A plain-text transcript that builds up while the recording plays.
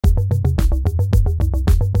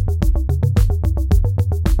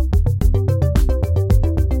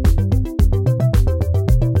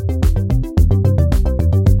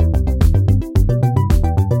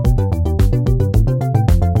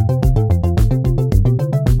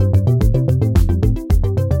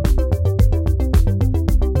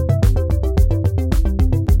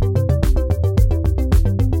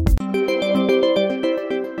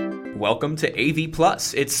welcome to AV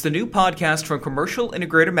Plus. It's the new podcast from Commercial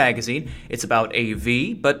Integrator magazine. It's about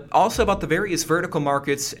AV, but also about the various vertical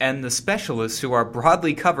markets and the specialists who are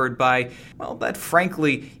broadly covered by, well, that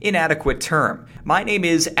frankly inadequate term. My name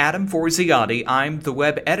is Adam Forziati. I'm the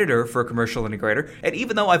web editor for Commercial Integrator, and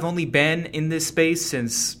even though I've only been in this space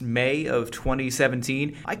since May of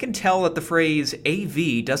 2017, I can tell that the phrase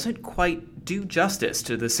AV doesn't quite do justice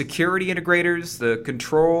to the security integrators, the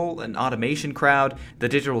control and automation crowd, the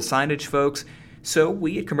digital signage folks. So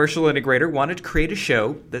we at Commercial Integrator wanted to create a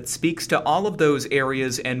show that speaks to all of those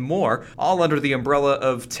areas and more, all under the umbrella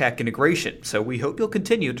of tech integration. So we hope you'll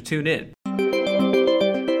continue to tune in.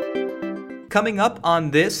 Coming up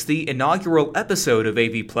on the inaugural episode of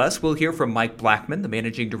AV Plus, we'll hear from Mike Blackman, the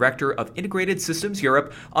Managing Director of Integrated Systems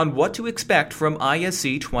Europe, on what to expect from ISE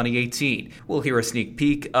 2018. We'll hear a sneak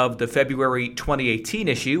peek of the February 2018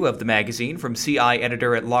 issue of the magazine from CI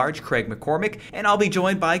Editor-at-Large Craig McCormick, and I'll be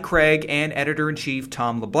joined by Craig and Editor-in-Chief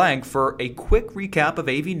Tom LeBlanc for a quick recap of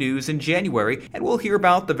AV news in January, and we'll hear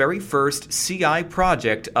about the very first CI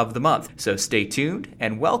project of the month. So stay tuned,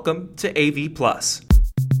 and welcome to AV Plus.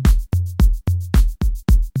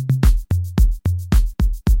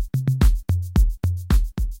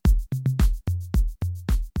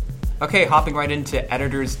 Okay, hopping right into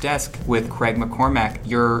Editor's Desk with Craig McCormack.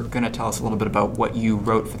 You're going to tell us a little bit about what you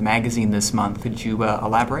wrote for the magazine this month. Could you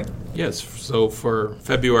elaborate? Yes, so for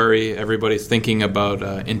February, everybody's thinking about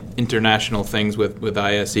international things with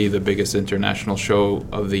ISE, the biggest international show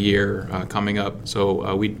of the year coming up.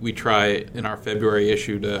 So we try in our February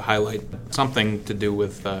issue to highlight something to do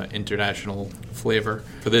with international flavor.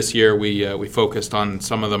 For this year, we focused on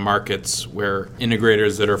some of the markets where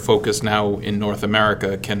integrators that are focused now in North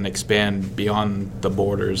America can expand beyond the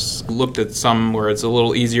borders. Looked at some where it's a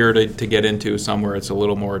little easier to get into, some where it's a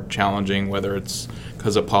little more challenging, whether it's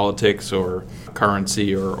because of politics or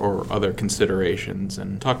currency or other considerations,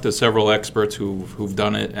 and talked to several experts who've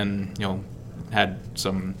done it and had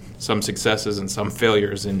some successes and some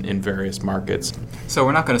failures in various markets. So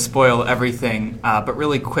we're not going to spoil everything, but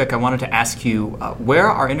really quick, I wanted to ask you, where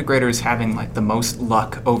are integrators having the most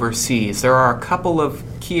luck overseas? There are a couple of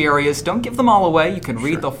key areas. Don't give them all away. You can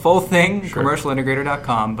read the full thing,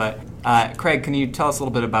 commercialintegrator.com, but Craig, can you tell us a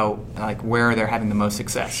little bit about where they're having the most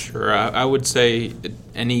success? Sure. I would say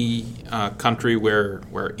any country where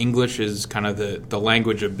English is kind of the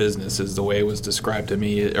language of business is the way it was described to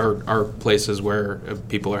me, are places where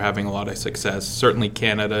people are having a lot of success. Certainly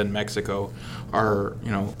Canada and Mexico are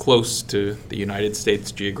close to the United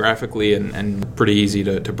States geographically and pretty easy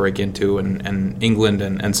to break into, and England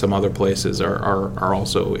and some other places are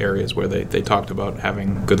also areas where they talked about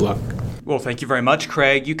having good luck. Well, thank you very much,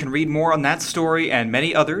 Craig. You can read more on that story and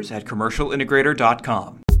many others at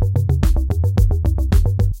commercialintegrator.com.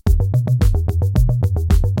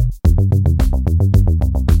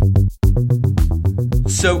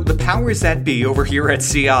 So the powers that be over here at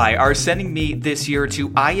CI are sending me this year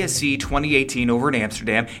to ISE 2018 over in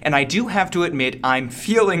Amsterdam, and I do have to admit I'm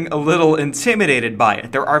feeling a little intimidated by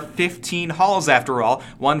it. There are 15 halls after all,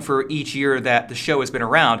 one for each year that the show has been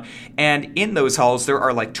around, and in those halls there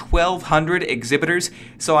are 1,200 exhibitors,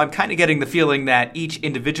 so I'm kind of getting the feeling that each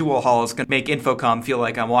individual hall is going to make Infocom feel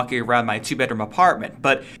like I'm walking around my two-bedroom apartment.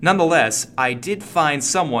 But nonetheless, I did find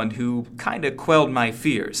someone who kind of quelled my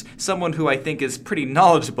fears, someone who I think is pretty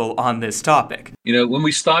knowledgeable on this topic. When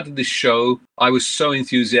we started this show, I was so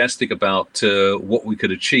enthusiastic about what we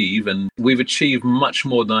could achieve, and we've achieved much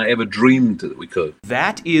more than I ever dreamed that we could.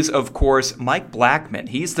 That is, of course, Mike Blackman.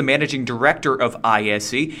 He's the managing director of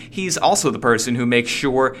ISE. He's also the person who makes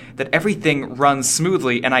sure that everything runs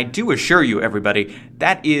smoothly, and I do assure you, everybody,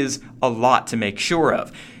 that is a lot to make sure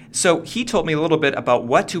of. So he told me a little bit about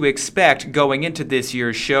what to expect going into this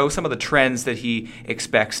year's show, some of the trends that he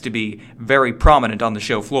expects to be very prominent on the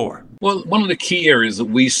show floor. Well, one of the key areas that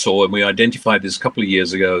we saw, and we identified this a couple of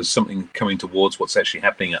years ago, as something coming towards what's actually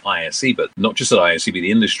happening at ISE, but not just at ISE, but the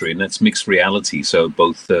industry, and that's mixed reality, so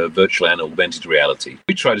both virtual and augmented reality.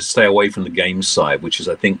 We try to stay away from the game side, which is,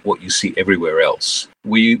 I think, what you see everywhere else.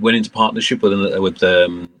 We went into partnership with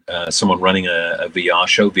someone running a VR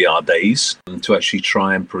show, VR Days, to actually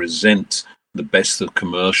try and present the best of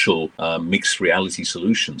commercial mixed reality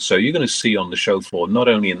solutions. So you're going to see on the show floor, not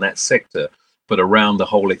only in that sector, but around the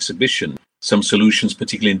whole exhibition, some solutions,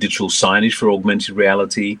 particularly in digital signage for augmented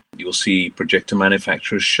reality. You'll see projector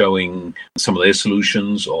manufacturers showing some of their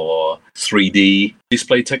solutions, or 3D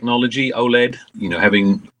display technology, OLED,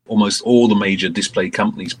 having almost all the major display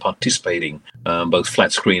companies participating, both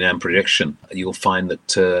flat screen and projection. You'll find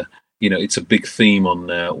that, it's a big theme on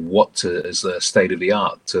what is the state of the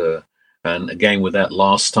art And again, with that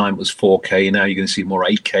last time it was 4K. Now you're going to see more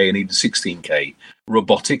 8K and even 16K.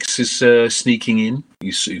 Robotics is sneaking in.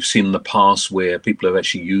 You've seen in the past where people have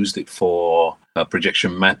actually used it for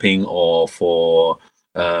projection mapping or for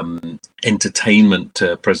entertainment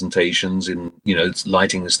presentations in,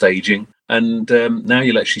 lighting and staging. And now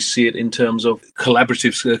you'll actually see it in terms of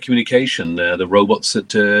collaborative communication. The robots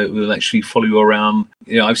that will actually follow you around.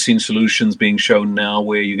 I've seen solutions being shown now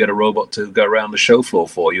where you get a robot to go around the show floor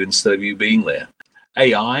for you instead of you being there.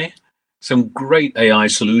 AI, some great AI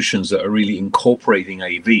solutions that are really incorporating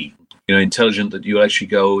AV. Intelligent, that you actually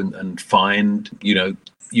go and find,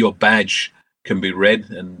 your badge can be read,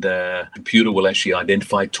 and the computer will actually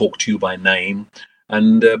identify, talk to you by name,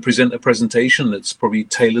 and present a presentation that's probably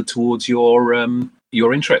tailored towards your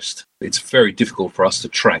interest. It's very difficult for us to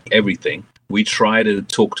track everything. We try to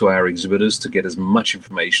talk to our exhibitors to get as much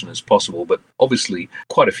information as possible, but obviously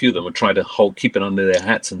quite a few of them are trying to keep it under their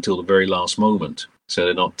hats until the very last moment, so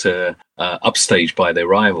they're not upstaged by their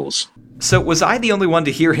rivals. So was I the only one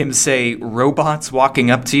to hear him say robots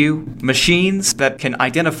walking up to you? Machines that can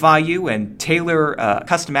identify you and tailor a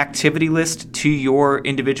custom activity list to your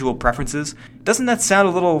individual preferences? Doesn't that sound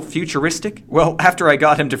a little futuristic? Well, after I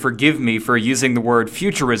got him to forgive me for using the word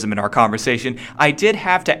futurism in our conversation, I did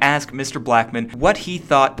have to ask Mr. Blackman what he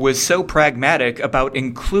thought was so pragmatic about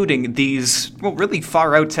including these, really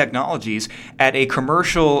far-out technologies at a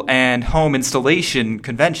commercial and home installation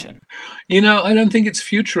convention. I don't think it's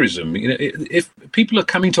futurism. If people are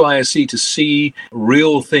coming to ISE to see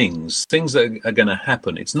real things that are going to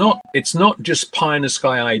happen, it's not just pie in the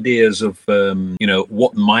sky ideas of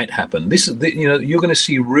what might happen. This is you're going to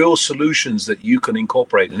see real solutions that you can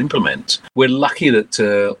incorporate and implement. We're lucky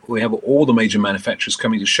that we have all the major manufacturers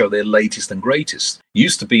coming to show their latest and greatest. It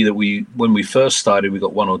used to be that when we first started, we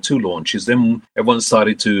got 1 or 2 launches. Then everyone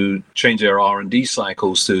started to change their R&D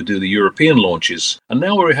cycles to do the European launches, and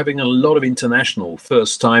now we're having a lot of international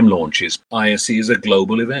first-time launches. ISE is a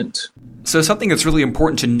global event. So something that's really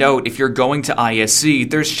important to note if you're going to ISE,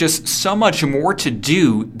 there's just so much more to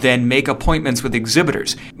do than make appointments with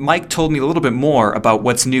exhibitors. Mike told me a little bit more about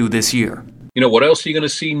what's new this year. What else are you going to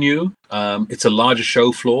see new? It's a larger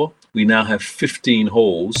show floor. We now have 15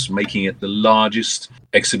 halls, making it the largest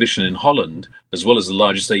exhibition in Holland, as well as the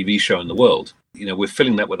largest AV show in the world. We're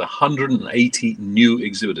filling that with 180 new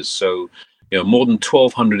exhibitors. So more than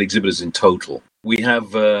 1,200 exhibitors in total. We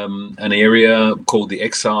have an area called the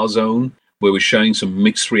XR Zone where we're showing some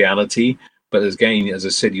mixed reality. But again, as I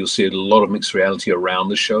said, you'll see a lot of mixed reality around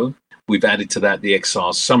the show. We've added to that the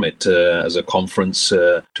XR Summit as a conference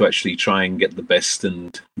to actually try and get the best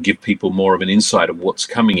and give people more of an insight of what's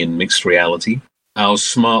coming in mixed reality. Our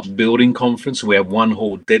Smart Building Conference, we have one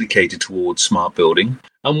hall dedicated towards smart building.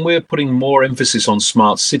 And we're putting more emphasis on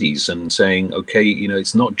smart cities and saying, okay,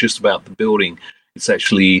 it's not just about the building. It's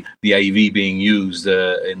actually the AV being used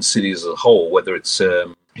in cities as a whole, whether it's,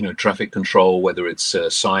 traffic control, whether it's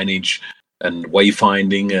signage and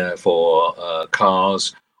wayfinding for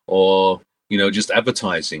cars, or, just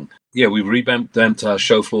advertising. Yeah, we've revamped our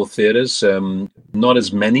show floor theaters. Not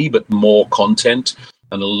as many, but more content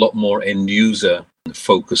and a lot more end user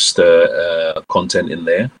focused content in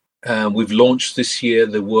there. We've launched this year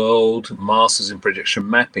the World Masters in Projection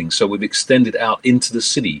Mapping. So we've extended out into the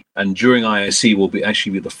city. And during ISE will be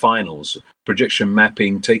the finals. Projection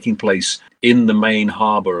mapping taking place in the main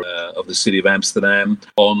harbour of the city of Amsterdam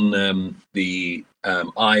on the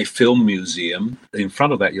Eye Film Museum. In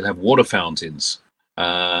front of that, you'll have water fountains.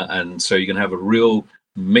 And so you can have a real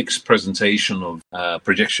mixed presentation of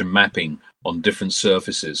projection mapping on different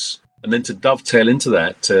surfaces. And then to dovetail into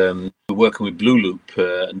that, we're working with Blue Loop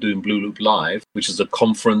and doing Blue Loop Live, which is a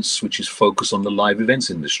conference which is focused on the live events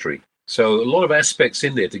industry. So a lot of aspects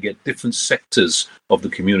in there to get different sectors of the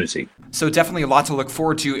community. So definitely a lot to look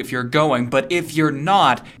forward to if you're going, but if you're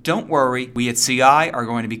not, don't worry. We at CI are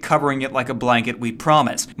going to be covering it like a blanket, we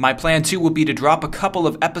promise. My plan too will be to drop a couple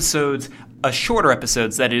of episodes, shorter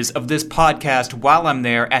episodes, that is, of this podcast while I'm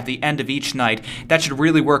there at the end of each night. That should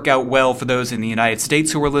really work out well for those in the United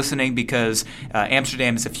States who are listening because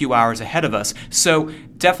Amsterdam is a few hours ahead of us. So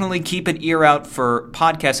definitely keep an ear out for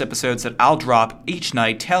podcast episodes that I'll drop each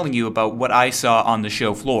night telling you about what I saw on the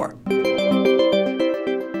show floor.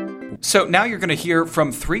 So now you're going to hear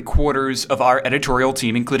from 3/4 of our editorial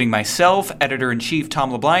team, including myself, Editor-in-Chief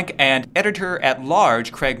Tom LeBlanc, and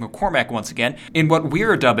Editor-at-Large Craig McCormack once again, in what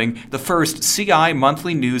we're dubbing the first CI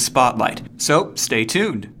Monthly News Spotlight. So stay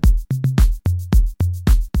tuned.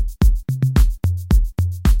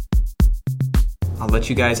 I'll let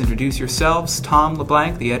you guys introduce yourselves. Tom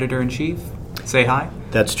LeBlanc, the Editor-in-Chief. Say hi.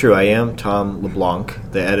 That's true. I am Tom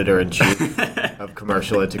LeBlanc, the editor-in-chief of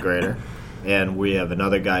Commercial Integrator. And we have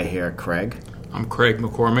another guy here, Craig. I'm Craig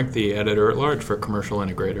McCormick, the editor-at-large for Commercial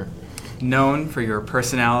Integrator. Known for your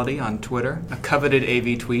personality on Twitter, a coveted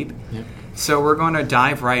AV tweep. Yep. So we're going to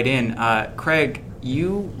dive right in. Craig,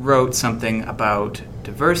 you wrote something about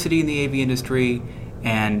diversity in the AV industry,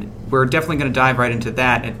 and we're definitely going to dive right into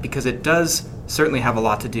that because it does certainly have a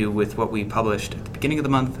lot to do with what we published at the beginning of the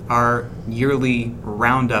month, our yearly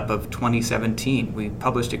roundup of 2017. We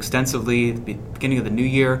published extensively at the beginning of the new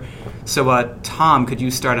year. So, Tom, could you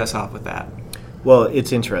start us off with that? Well,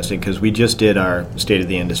 it's interesting because we just did our State of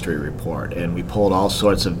the Industry report, and we pulled all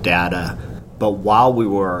sorts of data. But while we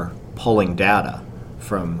were pulling data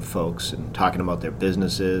from folks and talking about their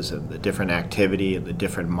businesses and the different activity and the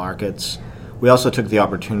different markets, we also took the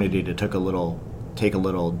opportunity to take a little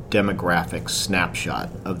demographic snapshot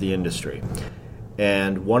of the industry.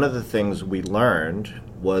 And one of the things we learned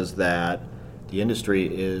was that the industry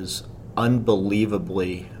is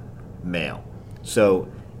unbelievably male. So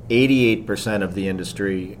 88% of the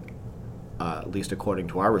industry, at least according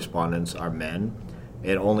to our respondents, are men,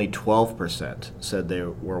 and only 12% said they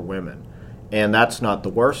were women. And that's not the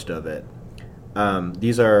worst of it.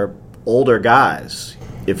 These are older guys.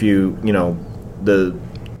 If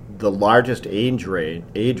the largest age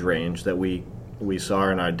range that we saw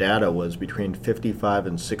in our data was between 55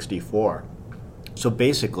 and 64. So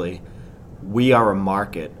basically, we are a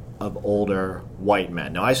market of older white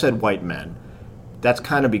men. Now, I said white men. That's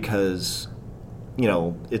kind of because,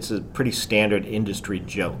 it's a pretty standard industry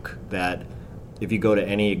joke that if you go to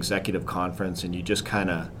any executive conference and you just kind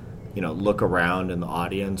of, look around in the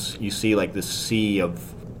audience, you see like this sea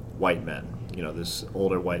of white men. This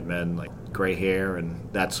older white men, like gray hair and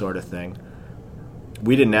that sort of thing.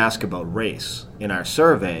 We didn't ask about race in our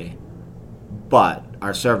survey, but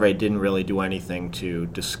our survey didn't really do anything to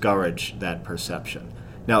discourage that perception.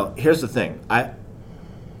 Now, here's the thing.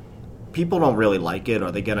 People don't really like it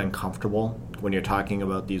or they get uncomfortable when you're talking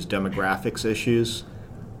about these demographics issues,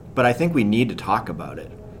 but I think we need to talk about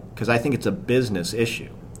it because I think it's a business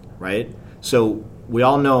issue, right? So we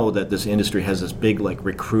all know that this industry has this big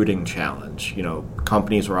recruiting challenge.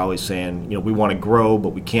 Companies are always saying, we want to grow, but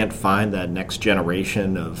we can't find that next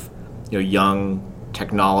generation of young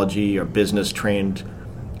technology or business trained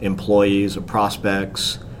employees or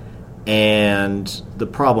prospects. And the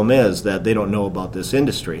problem is that they don't know about this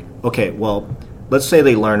industry. Okay, well, let's say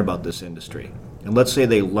they learn about this industry. And let's say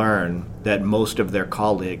they learn that most of their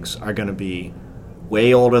colleagues are going to be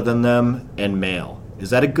way older than them and male. Is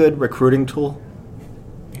that a good recruiting tool?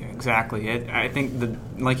 Yeah, exactly. I think,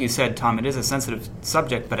 like you said, Tom, it is a sensitive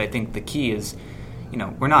subject, but I think the key is,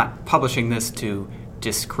 we're not publishing this to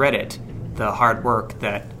discredit the hard work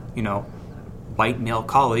that, white male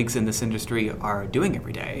colleagues in this industry are doing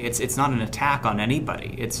every day. It's not an attack on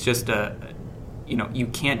anybody. It's just you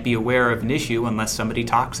can't be aware of an issue unless somebody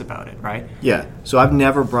talks about it, right? Yeah. So I've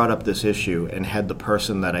never brought up this issue and had the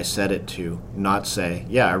person that I said it to not say,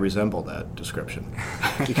 "Yeah, I resemble that description,"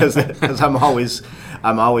 because I'm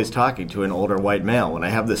always talking to an older white male when I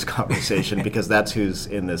have this conversation because that's who's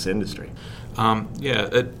in this industry.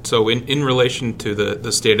 So in relation to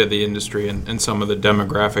the state of the industry and some of the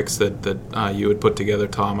demographics that you had put together,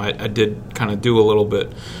 Tom, I did kind of do a little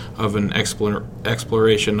bit of an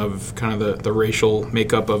exploration of kind of the racial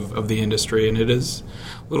makeup of the industry, and it is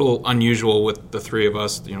a little unusual with the three of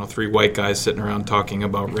us, three white guys sitting around talking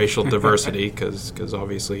about racial diversity because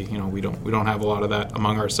obviously we don't have a lot of that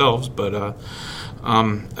among ourselves, but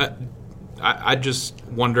I just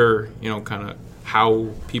wonder kind of how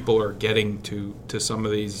people are getting to some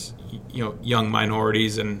of these young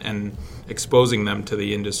minorities and exposing them to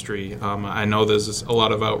the industry. I know there's a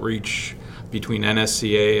lot of outreach between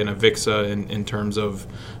NSCA and AVIXA in terms of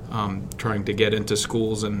trying to get into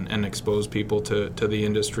schools and expose people to the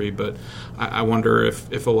industry, but I wonder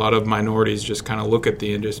if a lot of minorities just kind of look at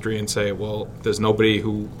the industry and say, well, there's nobody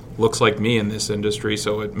who looks like me in this industry,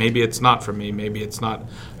 so maybe it's not for me, maybe it's not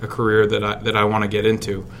a career that I want to get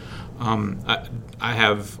into. I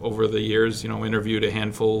have over the years, interviewed a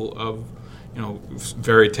handful of,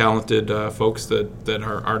 very talented folks that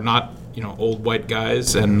are not, old white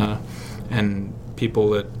guys and people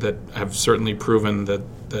that have certainly proven that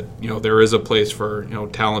there is a place for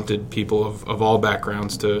talented people of all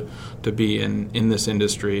backgrounds to be in this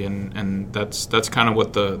industry, and that's kind of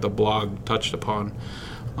what the blog touched upon.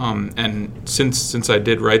 And since I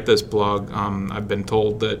did write this blog, I've been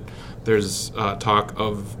told that there's talk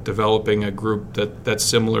of developing a group that's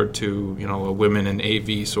similar to a women in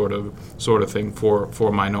AV sort of thing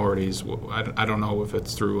for minorities. I don't know if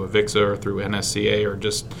it's through AVIXA or through NSCA or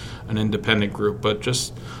just an independent group, but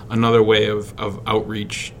just another way of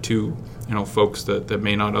outreach to folks that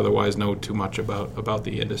may not otherwise know too much about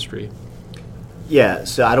the industry. Yeah,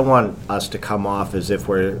 so I don't want us to come off as if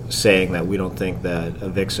we're saying that we don't think that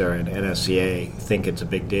AVIXA and NSCA think it's a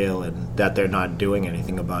big deal and that they're not doing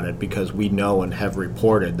anything about it, because we know and have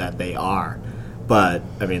reported that they are. But,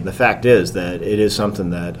 I mean, the fact is that it is something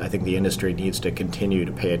that I think the industry needs to continue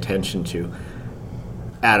to pay attention to.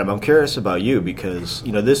 Adam, I'm curious about you because,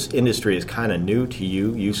 this industry is kind of new to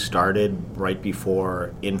you. You started right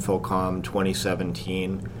before Infocom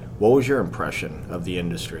 2017. What was your impression of the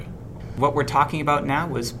industry? What we're talking about now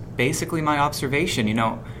was basically my observation.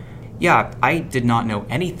 I did not know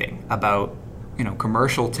anything about,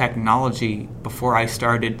 commercial technology before I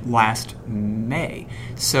started last May.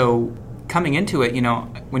 So coming into it,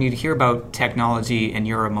 when you hear about technology and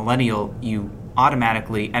you're a millennial, you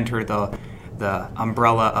automatically enter the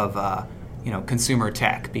umbrella of, consumer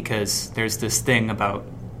tech, because there's this thing about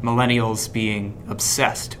millennials being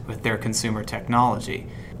obsessed with their consumer technology.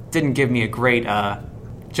 Didn't give me a great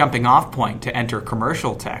jumping off point to enter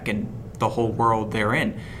commercial tech and the whole world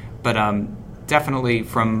therein. But definitely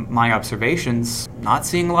from my observations, not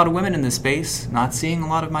seeing a lot of women in this space, not seeing a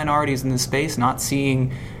lot of minorities in this space, not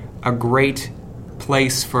seeing a great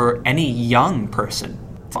place for any young person.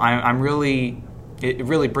 It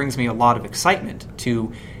really brings me a lot of excitement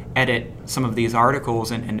to edit some of these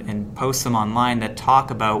articles and post them online that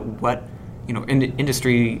talk about what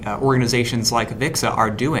industry organizations like AVIXA are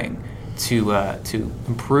doing to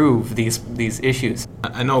improve these issues.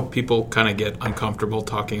 I know people kind of get uncomfortable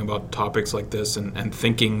talking about topics like this and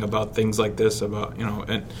thinking about things like this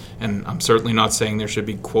and I'm certainly not saying there should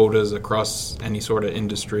be quotas across any sort of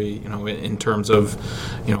industry, in terms of,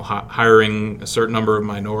 hiring a certain number of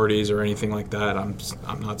minorities or anything like that. I'm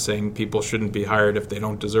not saying people shouldn't be hired if they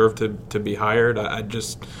don't deserve to be hired. I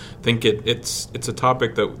just think it's a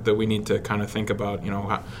topic that we need to kind of think about,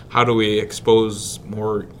 how do we expose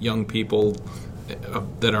more young people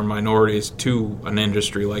that are minorities to an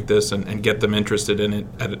industry like this and get them interested in it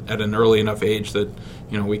at an early enough age that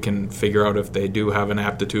we can figure out if they do have an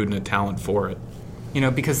aptitude and a talent for it.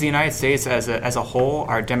 Because the United States as a whole,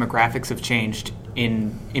 our demographics have changed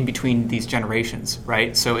in between these generations,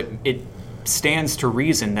 right? So it stands to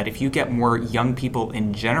reason that if you get more young people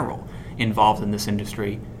in general involved in this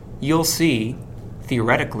industry, you'll see,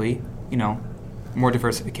 theoretically, more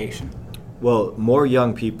diversification. Well, more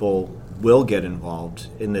young people will get involved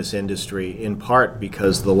in this industry, in part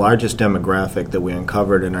because the largest demographic that we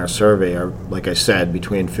uncovered in our survey are, like I said,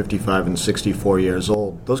 between 55 and 64 years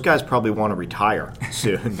old. Those guys probably want to retire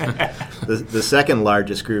soon. The second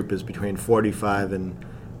largest group is between 45 and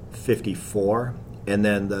 54. And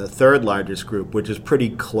then the third largest group, which is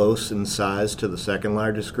pretty close in size to the second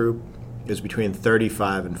largest group, is between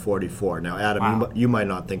 35 and 44. Now, Adam, wow. you might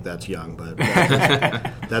not think that's young, but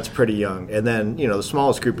that's pretty young. And then, the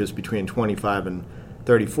smallest group is between 25 and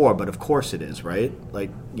 34, but of course it is, right?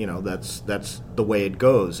 Like, that's the way it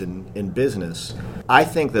goes in business. I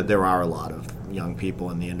think that there are a lot of young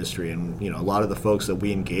people in the industry, and, a lot of the folks that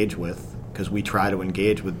we engage with, because we try to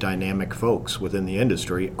engage with dynamic folks within the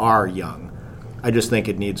industry, are young. I just think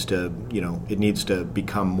it needs to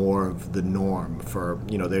become more of the norm for,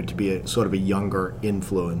 there to be a sort of a younger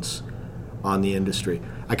influence on the industry.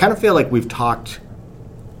 I kind of feel like we've talked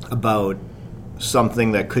about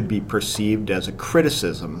something that could be perceived as a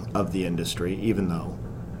criticism of the industry, even though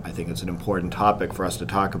I think it's an important topic for us to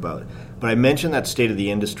talk about. But I mentioned that State of the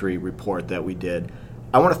Industry report that we did.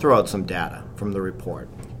 I want to throw out some data from the report,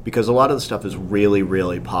 because a lot of the stuff is really,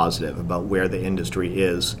 really positive about where the industry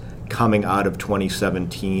is coming out of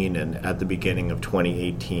 2017 and at the beginning of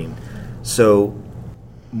 2018. So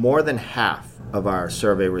more than half of our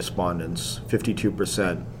survey respondents,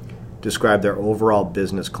 52%, describe their overall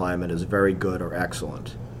business climate as very good or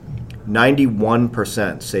excellent.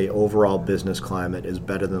 91% say overall business climate is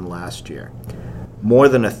better than last year. More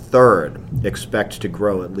than a third expect to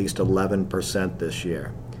grow at least 11% this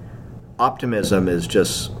year. Optimism is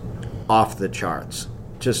just off the charts.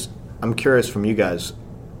 I'm curious from you guys,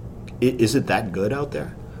 is it that good out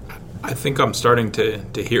there? I think I'm starting to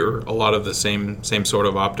hear a lot of the same sort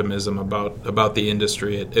of optimism about the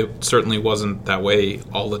industry. It certainly wasn't that way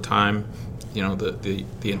all the time, the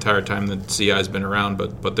entire time that CI's been around,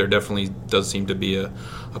 but there definitely does seem to be a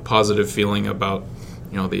positive feeling about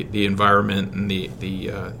the environment and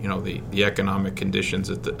the economic conditions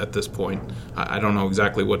at this point. I don't know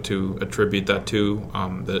exactly what to attribute that to.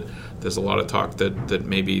 That there's a lot of talk that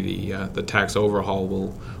maybe the tax overhaul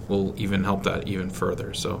will even help that even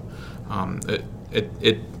further. So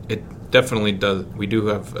it definitely does. We do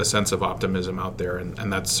have a sense of optimism out there,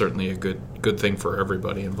 and that's certainly a good thing for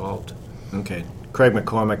everybody involved. Okay. Craig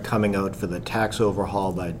McCormick coming out for the tax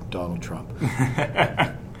overhaul by Donald Trump.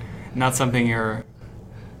 Not something you're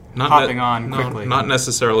hopping on quickly. Not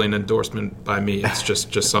necessarily an endorsement by me. It's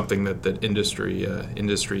just something that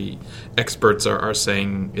industry experts are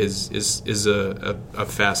saying is a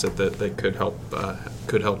facet that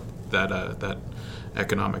could help that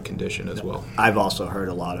economic condition as well. I've also heard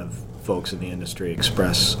a lot of folks in the industry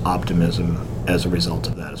express optimism as a result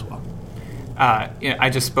of that as well. I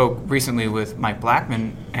just spoke recently with Mike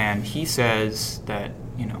Blackman, and he says that,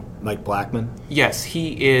 Mike Blackman? Yes,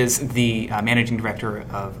 he is the managing director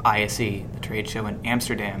of ISE, the trade show in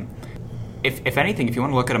Amsterdam. If anything, if you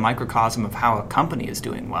want to look at a microcosm of how a company is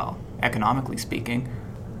doing well, economically speaking,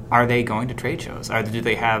 are they going to trade shows? Do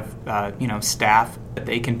they have staff that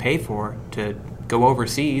they can pay for to go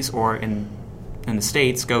overseas, or in the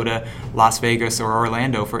States, go to Las Vegas or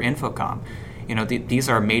Orlando for Infocom? These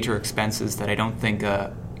are major expenses that I don't think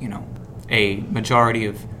a majority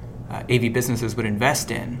of AV businesses would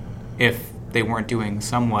invest in if they weren't doing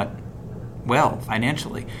somewhat well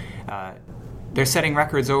financially. They're setting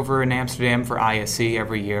records over in Amsterdam for ISE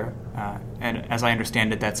every year, and as I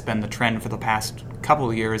understand it, that's been the trend for the past couple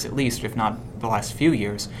of years at least, if not the last few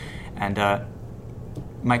years. And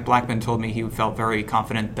Mike Blackman told me he felt very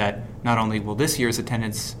confident that not only will this year's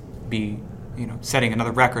attendance be setting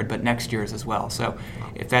another record, but next year's as well. So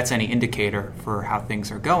if that's any indicator for how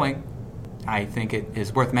things are going, I think it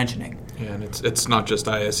is worth mentioning. Yeah, and it's not just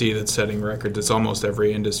ISE that's setting records. It's almost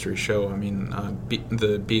every industry show. I mean,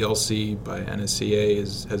 the BLC by NSCA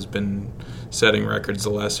has been setting records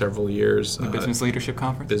the last several years. The Business Leadership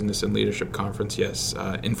Conference? Business and Leadership Conference, yes.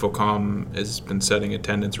 Infocom has been setting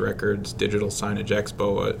attendance records. Digital Signage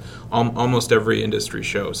Expo. Almost every industry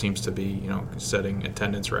show seems to be setting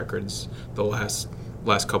attendance records the last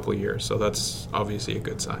couple of years. So that's obviously a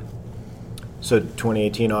good sign. So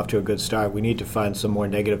 2018 off to a good start. We need to find some more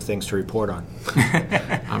negative things to report on.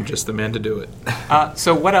 I'm just the man to do it.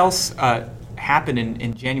 So what else happened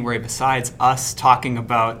in January besides us talking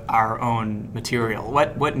about our own material?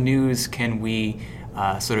 What news can we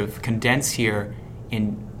sort of condense here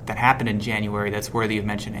that happened in January that's worthy of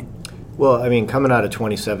mentioning? Well, I mean, coming out of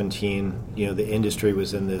 2017, the industry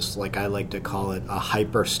was in this, like I like to call it, a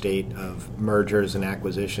hyper state of mergers and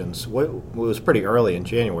acquisitions. It was pretty early in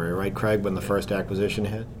January, right, Craig, when the first acquisition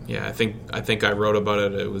hit? Yeah, I think I wrote about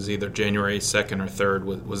it. It was either January 2nd or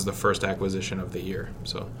 3rd was the first acquisition of the year.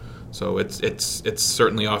 So it's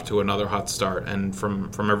certainly off to another hot start. And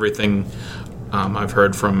from everything I've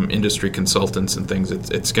heard from industry consultants and things,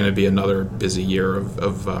 it's going to be another busy year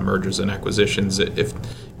of mergers and acquisitions.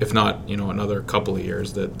 If not, another couple of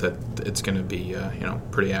years that it's going to be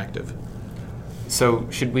pretty active. So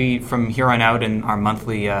should we, from here on out in our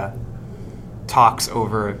monthly talks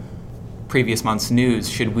over previous month's news,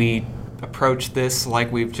 should we approach this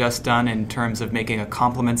like we've just done in terms of making a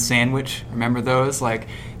compliment sandwich? Remember those? Like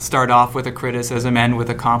start off with a criticism, end with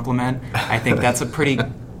a compliment. I think that's a pretty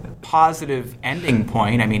positive ending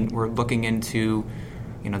point. I mean, we're looking into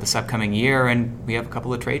this upcoming year, and we have a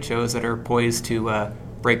couple of trade shows that are poised to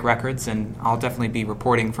break records, and I'll definitely be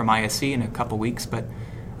reporting from ISE in a couple weeks, but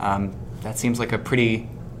that seems like a pretty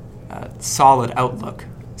solid outlook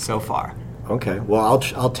so far. Okay, well,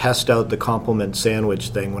 I'll test out the compliment sandwich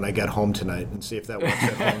thing when I get home tonight and see if that works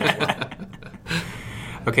at home as well.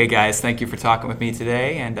 Okay, guys, thank you for talking with me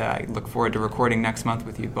today, and I look forward to recording next month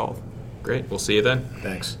with you both. Great, we'll see you then.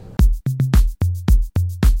 Thanks.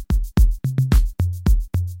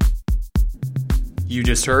 You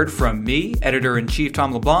just heard from me, Editor-in-Chief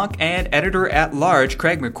Tom LeBlanc, and Editor-at-Large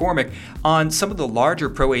Craig McCormick on some of the larger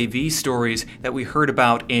Pro AV stories that we heard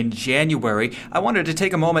about in January. I wanted to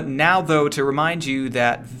take a moment now, though, to remind you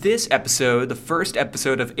that this episode, the first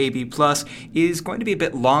episode of AV Plus, is going to be a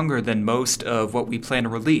bit longer than most of what we plan to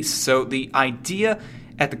release. So the idea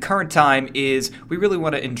at the current time is we really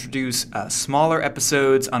want to introduce smaller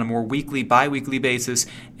episodes on a more weekly, bi-weekly basis,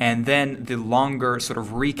 and then the longer sort of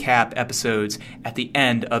recap episodes at the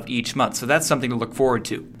end of each month. So that's something to look forward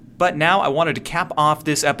to. But now I wanted to cap off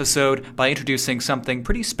this episode by introducing something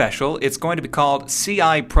pretty special. It's going to be called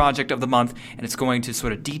CI Project of the Month, and it's going to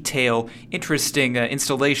sort of detail interesting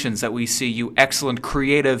installations that we see you excellent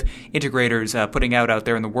creative integrators putting out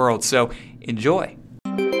there in the world. So enjoy.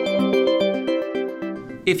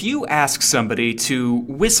 If you ask somebody to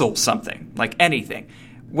whistle something, like anything,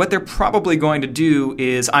 what they're probably going to do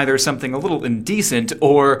is either something a little indecent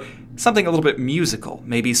or something a little bit musical,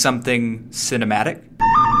 maybe something cinematic.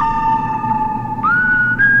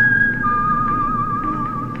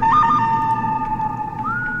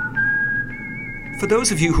 For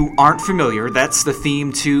those of you who aren't familiar, that's the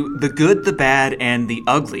theme to The Good, the Bad, and the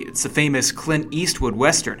Ugly. It's a famous Clint Eastwood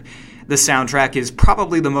Western. The soundtrack is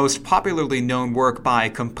probably the most popularly known work by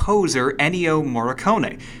composer Ennio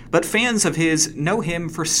Morricone, but fans of his know him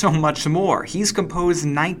for so much more. He's composed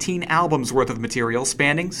 19 albums worth of material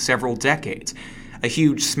spanning several decades. A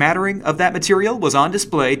huge smattering of that material was on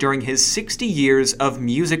display during his 60 Years of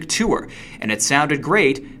Music tour, and it sounded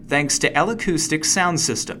great thanks to L-Acoustic sound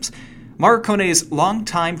systems. Morricone's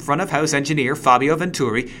longtime front-of-house engineer Fabio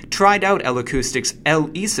Venturi tried out L-Acoustic's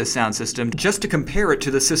L-ISA sound system just to compare it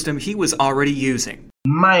to the system he was already using.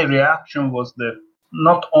 My reaction was that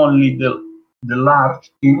not only the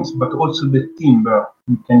large things, but also the timbre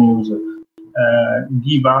we can use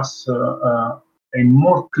give us a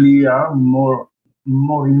more clear, more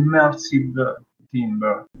immersive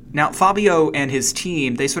timbre. Now, Fabio and his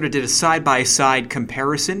team, they sort of did a side-by-side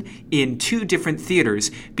comparison in two different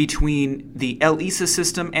theaters between the L-ISA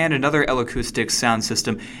system and another L-Acoustic sound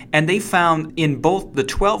system, and they found in both the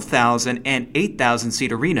 12,000 and 8,000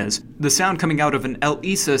 seat arenas, the sound coming out of an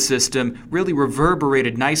L-ISA system really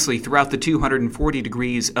reverberated nicely throughout the 240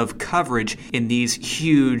 degrees of coverage in these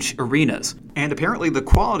huge arenas. And apparently the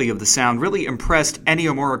quality of the sound really impressed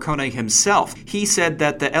Ennio Morricone himself. He said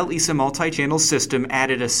that the L-ISA multi-channel system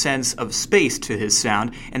added a sense of space to his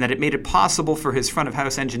sound, and that it made it possible for his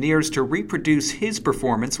front-of-house engineers to reproduce his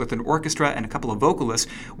performance with an orchestra and a couple of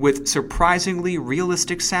vocalists with surprisingly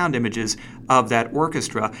realistic sound images of that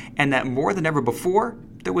orchestra, and that more than ever before,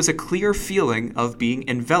 there was a clear feeling of being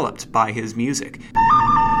enveloped by his music.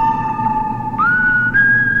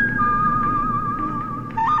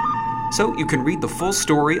 So you can read the full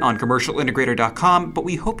story on commercialintegrator.com, but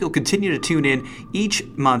we hope you'll continue to tune in each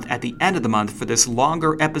month at the end of the month for this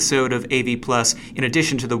longer episode of AV Plus, in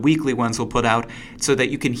addition to the weekly ones we'll put out, so that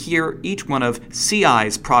you can hear each one of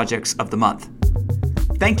CI's projects of the month.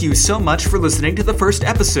 Thank you so much for listening to the first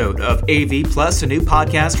episode of AV Plus, a new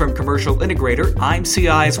podcast from Commercial Integrator. I'm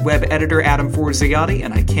CI's web editor, Adam Forziati,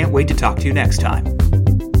 and I can't wait to talk to you next time.